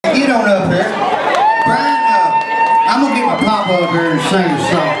on up here. Brian, I'm gonna get my papa up here and sing a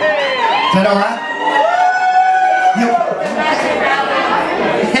song. Is that all right? Yep.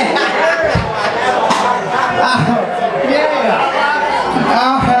 Yeah.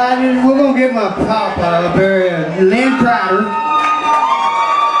 All right, we're gonna get my papa up here, Lenn Crider.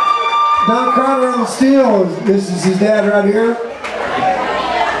 Don Crider on the steel. This is his dad right here.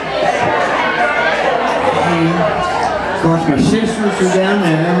 Of course, my sisters are down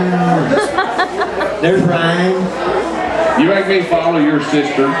there. There's Ryan. You make me follow your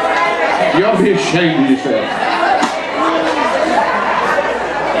sister. You ought to be ashamed of yourself.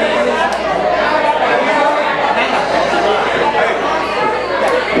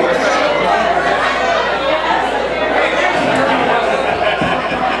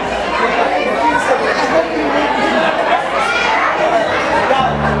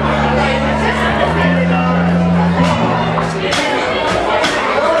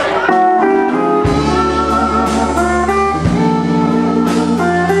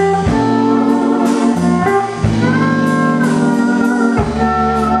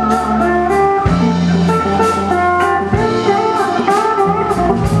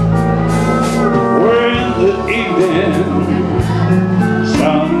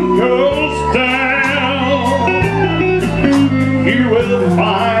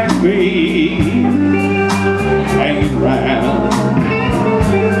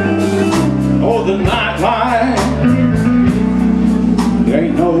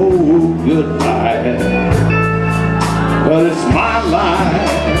 But it's my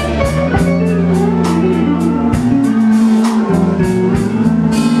life.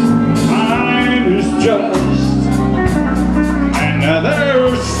 Mine is just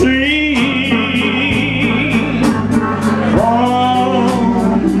another scene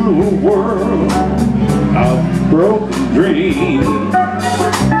from the world of broken dreams.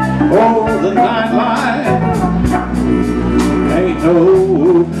 Oh, the nightlife ain't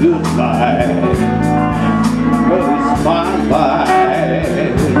no good life, but it's my life.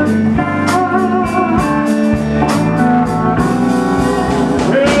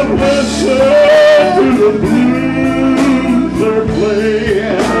 Well, listen to the blues they're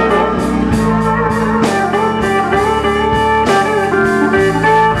playing.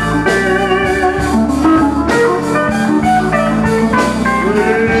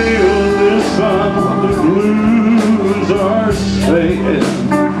 Well, listen, the blues are saying.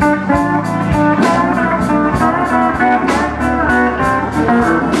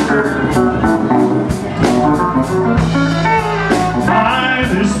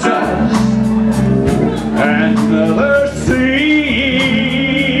 Mine is just another scene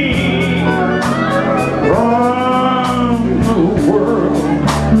from the world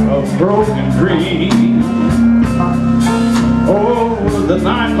of broken dreams. Oh, the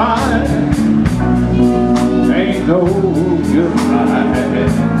nightlife ain't no good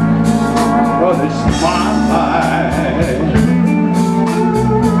life, but it's my life.